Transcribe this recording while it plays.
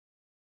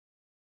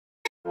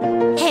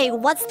Hey,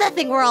 what's the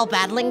thing we're all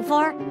battling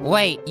for?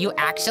 Wait, you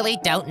actually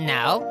don't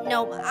know?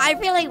 No, I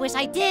really wish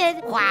I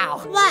did.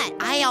 Wow. What?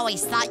 I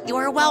always thought you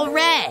were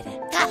well-read.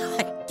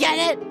 Get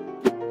it?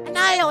 And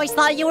I always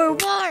thought you were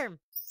warm.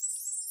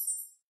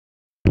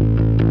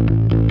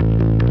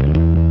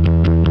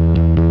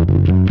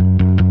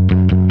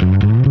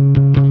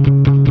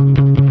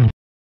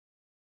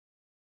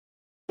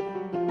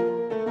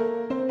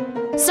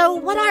 So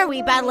what are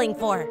we battling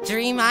for?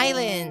 Dream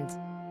Island.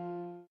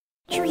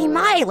 Dream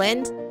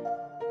Island?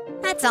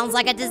 That sounds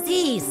like a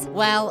disease.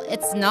 Well,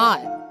 it's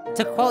not.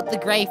 To quote the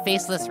gray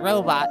faceless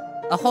robot,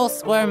 a whole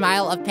square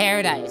mile of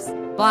paradise.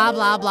 Blah,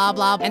 blah, blah,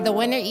 blah. And the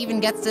winner even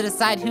gets to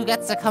decide who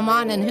gets to come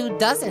on and who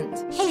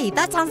doesn't. Hey,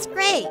 that sounds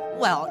great.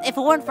 Well, if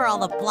it weren't for all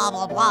the blah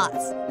blah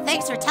blahs.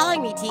 Thanks for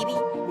telling me,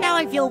 TV. Now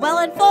I feel well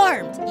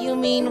informed. You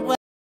mean